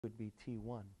would be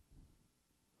T1.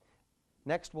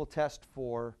 Next, we'll test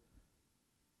for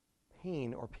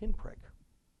pain or pinprick.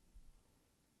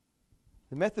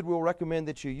 The method we'll recommend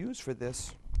that you use for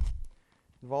this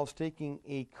involves taking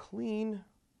a clean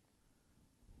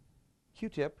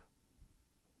Q-tip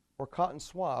or cotton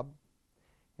swab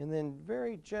and then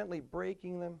very gently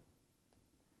breaking them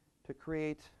to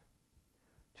create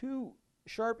two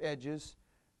sharp edges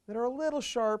that are a little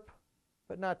sharp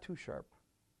but not too sharp.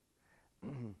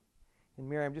 And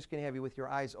Mary, I'm just going to have you with your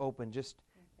eyes open. Just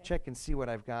check and see what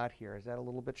I've got here. Is that a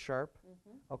little bit sharp?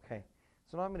 Okay.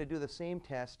 So now I'm going to do the same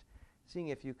test, seeing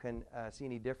if you can see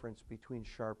any difference between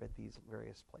sharp at these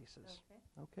various places.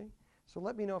 Okay. So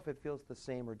let me know if it feels the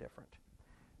same or different.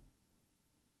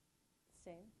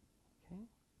 Same. Okay.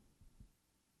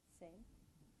 Same.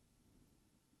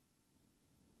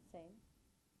 Same.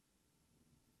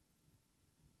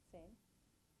 Same.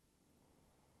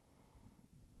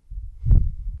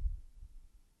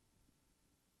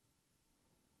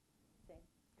 Same.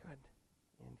 Good.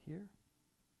 And here?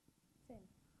 Same.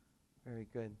 Very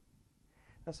good.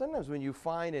 Now sometimes when you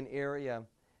find an area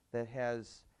that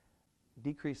has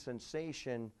decreased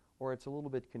sensation or it's a little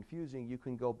bit confusing, you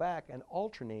can go back and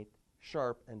alternate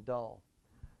sharp and dull.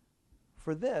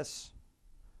 For this,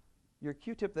 your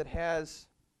Q-tip that has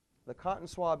the cotton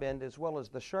swab end as well as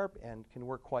the sharp end can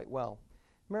work quite well.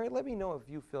 Mary, let me know if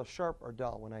you feel sharp or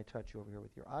dull when I touch you over here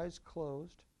with your eyes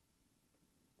closed.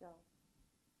 Dull.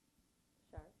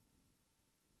 Sharp.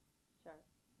 Sharp.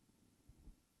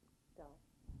 Dull.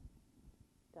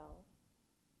 Dull.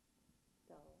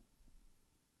 Dull.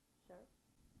 Sharp.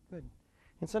 Good.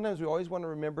 And sometimes we always want to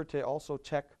remember to also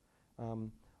check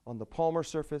on the palmar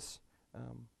surface.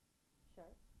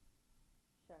 Sharp.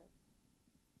 Sharp.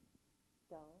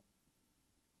 Dull.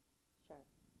 Sharp.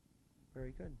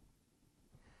 Very good.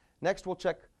 Next, we'll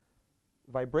check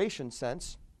vibration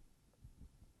sense.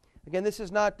 Again, this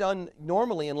is not done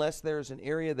normally unless there's an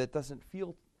area that doesn't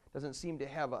seem to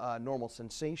have a normal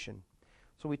sensation.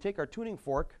 So we take our tuning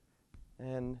fork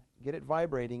and get it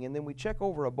vibrating, and then we check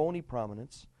over a bony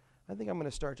prominence. I think I'm going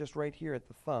to start just right here at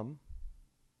the thumb.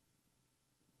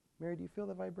 Mary, do you feel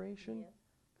the vibration? Yes.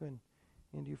 Good.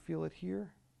 And do you feel it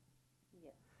here?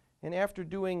 Yes. And after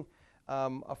doing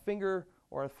a finger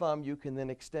or a thumb, you can then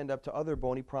extend up to other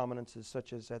bony prominences,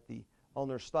 such as at the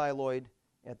ulnar styloid,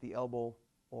 at the elbow,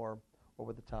 or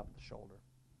over the top of the shoulder.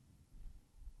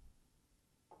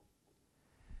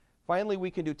 Finally,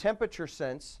 we can do temperature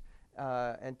sense.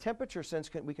 And temperature sense,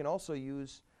 we can also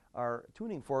use our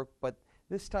tuning fork, but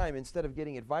this time, instead of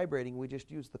getting it vibrating, we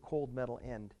just use the cold metal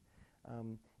end.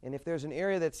 And if there's an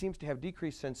area that seems to have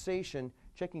decreased sensation,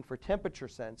 checking for temperature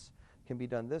sense can be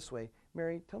done this way.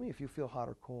 Mary, tell me if you feel hot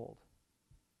or cold.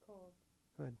 Cold.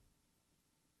 Good.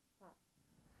 Hot.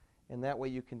 And that way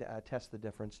you can test the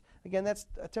difference. Again,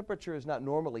 temperature is not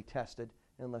normally tested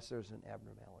unless there's an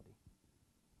abnormality.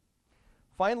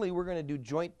 Finally, we're going to do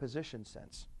joint position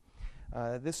sense.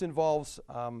 This involves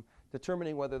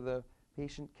determining whether the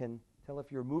patient can tell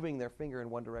if you're moving their finger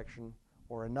in one direction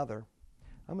or another.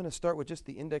 I'm going to start with just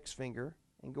the index finger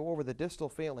and go over the distal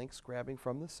phalanx, grabbing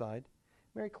from the side.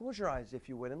 Mary, close your eyes if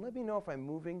you would, and let me know if I'm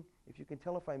moving, if you can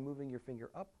tell if I'm moving your finger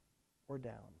up or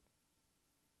down.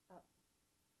 Up.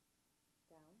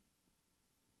 Down.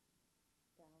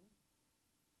 Down.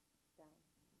 Down.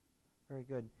 Very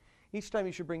good. Each time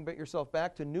you should bring yourself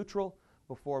back to neutral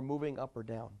before moving up or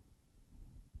down.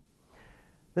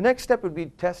 The next step would be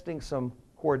testing some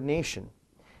coordination.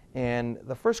 And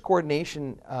the first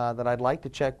coordination that I'd like to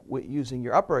check using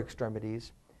your upper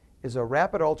extremities is a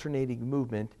rapid alternating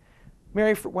movement.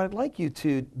 Mary, what I'd like you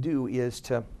to do is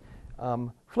to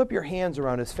flip your hands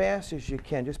around as fast as you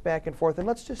can, just back and forth. And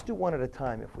let's just do one at a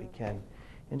time if we can.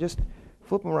 And just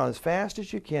flip them around as fast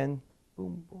as you can.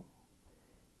 Boom, boom.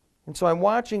 And so I'm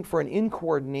watching for an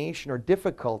incoordination or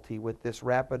difficulty with this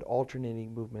rapid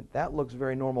alternating movement. That looks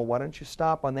very normal. Why don't you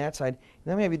stop on that side? And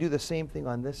then maybe do the same thing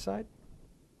on this side.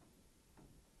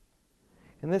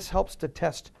 And this helps to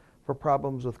test for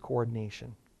problems with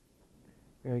coordination.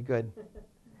 Very good.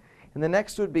 And the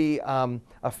next would be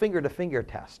a finger-to-finger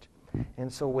test.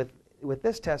 And so with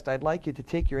this test, I'd like you to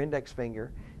take your index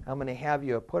finger. I'm going to have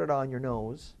you put it on your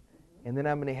nose. And then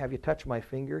I'm going to have you touch my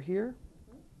finger here.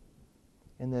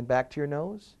 And then back to your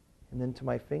nose. And then to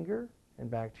my finger. And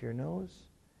back to your nose.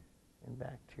 And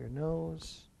back to your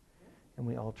nose. And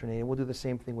we alternate. And we'll do the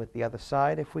same thing with the other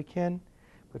side if we can.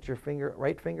 Put your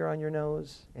right finger on your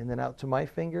nose, and then out to my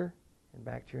finger, and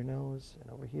back to your nose,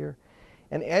 and over here.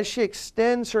 And as she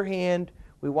extends her hand,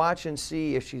 we watch and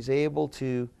see if she's able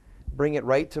to bring it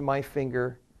right to my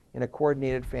finger in a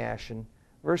coordinated fashion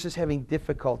versus having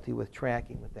difficulty with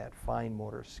tracking with that fine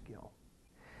motor skill.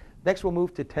 Next, we'll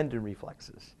move to tendon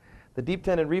reflexes. The deep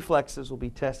tendon reflexes will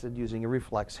be tested using a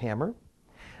reflex hammer.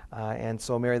 And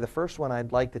so, Mary, the first one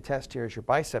I'd like to test here is your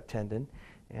bicep tendon.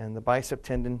 And the bicep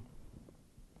tendon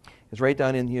is right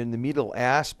down in here in the medial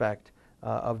aspect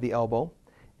of the elbow.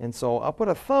 And so I'll put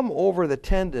a thumb over the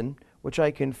tendon, which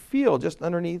I can feel just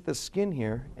underneath the skin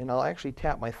here, and I'll actually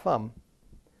tap my thumb,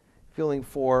 feeling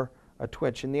for a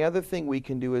twitch. And the other thing we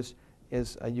can do is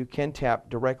you can tap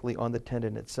directly on the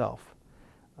tendon itself.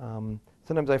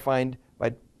 Sometimes I find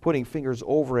by putting fingers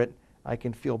over it, I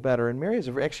can feel better. And Mary has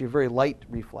actually a very light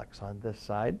reflex on this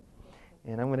side.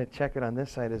 And I'm going to check it on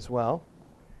this side as well.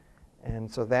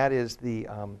 And so that is the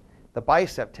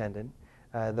bicep tendon.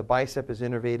 The bicep is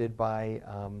innervated by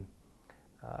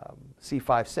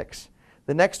C5-6.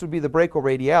 The next would be the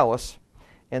brachioradialis.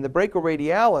 And the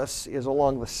brachioradialis is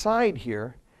along the side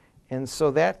here. And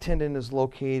so that tendon is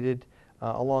located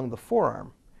along the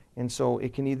forearm. And so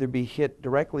it can either be hit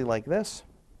directly like this,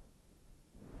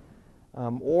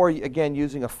 or again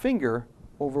using a finger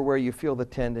over where you feel the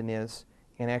tendon is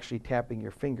and actually tapping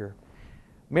your finger.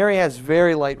 Mary has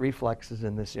very light reflexes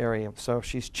in this area, so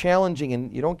she's challenging,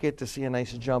 and you don't get to see a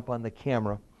nice jump on the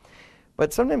camera.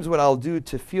 But sometimes what I'll do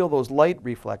to feel those light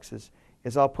reflexes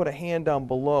is I'll put a hand down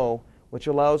below, which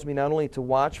allows me not only to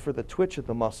watch for the twitch of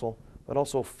the muscle, but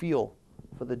also feel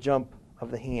for the jump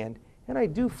of the hand. And I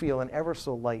do feel an ever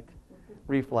so light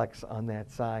reflex on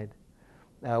that side.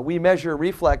 We measure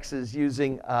reflexes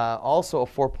using also a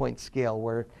 4-point scale,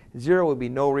 where 0 would be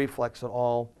no reflex at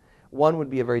all. 1 would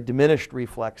be a very diminished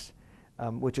reflex,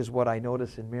 which is what I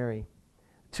notice in Mary.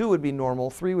 2 would be normal,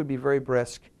 3 would be very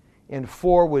brisk, and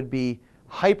 4 would be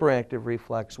hyperactive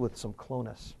reflex with some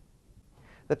clonus.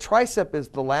 The tricep is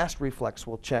the last reflex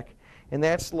we'll check, and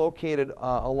that's located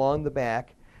along the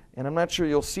back. And I'm not sure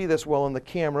you'll see this well in the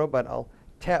camera, but I'll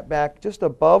tap back just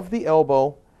above the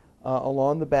elbow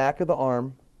along the back of the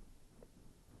arm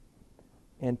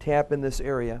and tap in this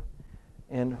area.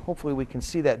 And hopefully we can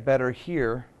see that better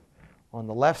here on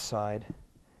the left side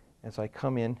as I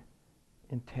come in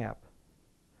and tap.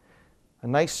 A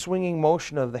nice swinging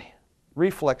motion of the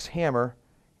reflex hammer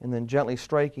and then gently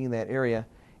striking that area.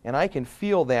 And I can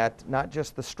feel that, not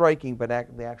just the striking, but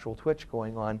the actual twitch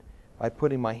going on by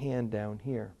putting my hand down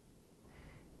here.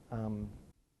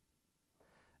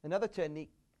 Another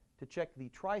technique to check the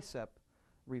tricep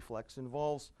reflex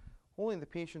involves holding the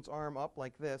patient's arm up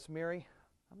like this. Mary,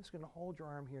 I'm just going to hold your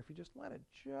arm here. If you just let it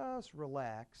just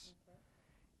relax,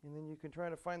 and then you can try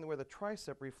to find where the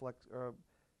tricep reflex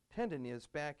tendon is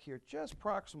back here, just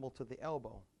proximal to the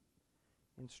elbow,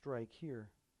 and strike here.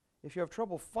 If you have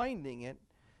trouble finding it,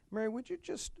 Mary, would you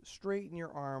just straighten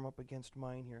your arm up against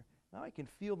mine here? Now I can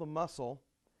feel the muscle,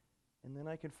 and then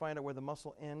I can find out where the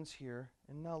muscle ends here.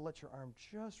 And now let your arm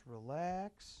just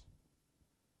relax.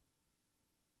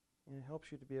 And it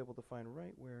helps you to be able to find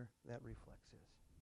right where that reflex is.